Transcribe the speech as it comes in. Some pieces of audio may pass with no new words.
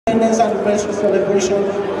Independence Anniversary celebration,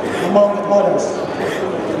 among others.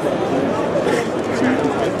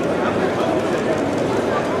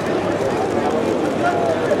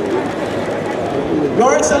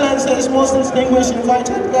 Your Excellencies, most distinguished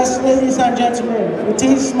invited guests, ladies and gentlemen, it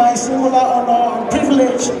is my singular honor and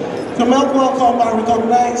privilege to welcome and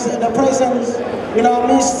recognize the presence in our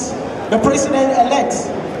midst, the President-elect,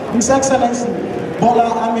 His Excellency Bola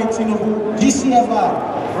Ahmed Tinubu,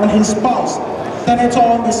 GCFR, and his spouse, Senator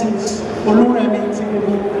Mrs. Oluremi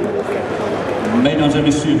Tinubu. Mesdames et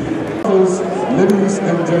messieurs, ladies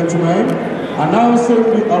and gentlemen, announcing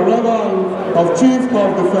the arrival of Chief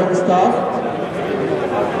of Defense Staff,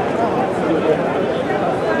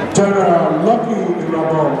 General Lucky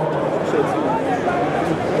Irabor.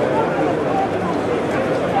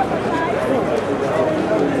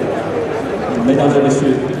 Mesdames et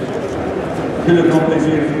messieurs, j'ai le grand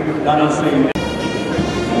plaisir d'annoncer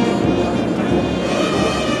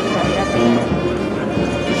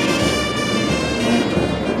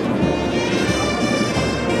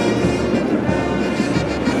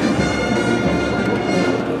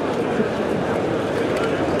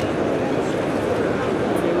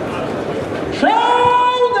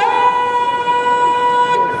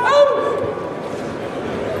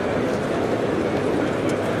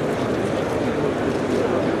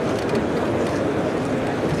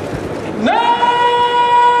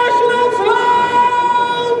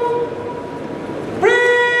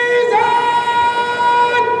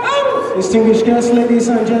Distinguished guests, ladies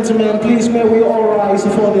and gentlemen, please may we all rise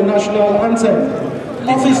for the national anthem.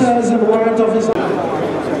 Officers and warrant officers.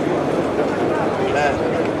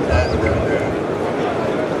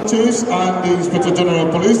 Chiefs and the Inspector General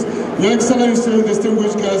of Police, Your Excellency,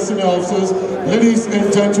 distinguished guests, senior officers, ladies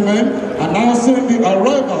and gentlemen, announcing the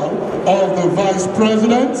arrival of the Vice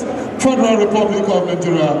President, Federal Republic of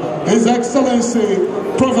Nigeria, His Excellency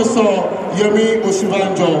Professor Yemi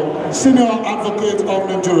Osibanjo, Senior Advocate of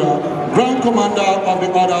Nigeria, Grand Commander of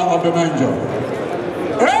the Order of the Niger.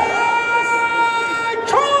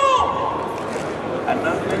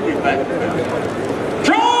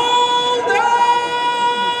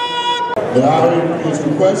 The Iron is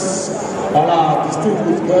requests all our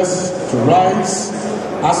distinguished guests to rise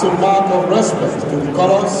as a mark of respect to the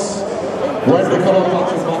colors when the color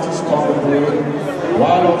matches come the parade,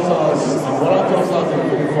 while officers and warrant officers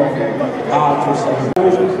in uniform are to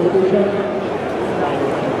celebrate.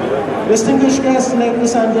 Distinguished guests,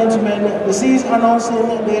 ladies and gentlemen, this is announcing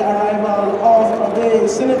the arrival of the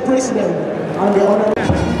Senate President and the Honorable.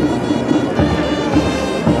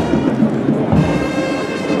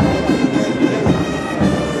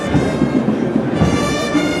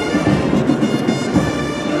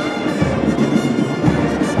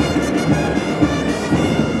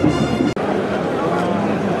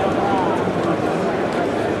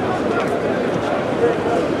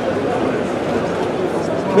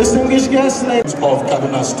 Distinguished guests, ladies of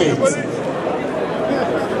Kaduna State.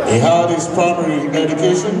 He had his primary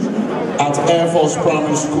education at Air Force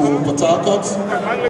Primary School, Port Harcourt,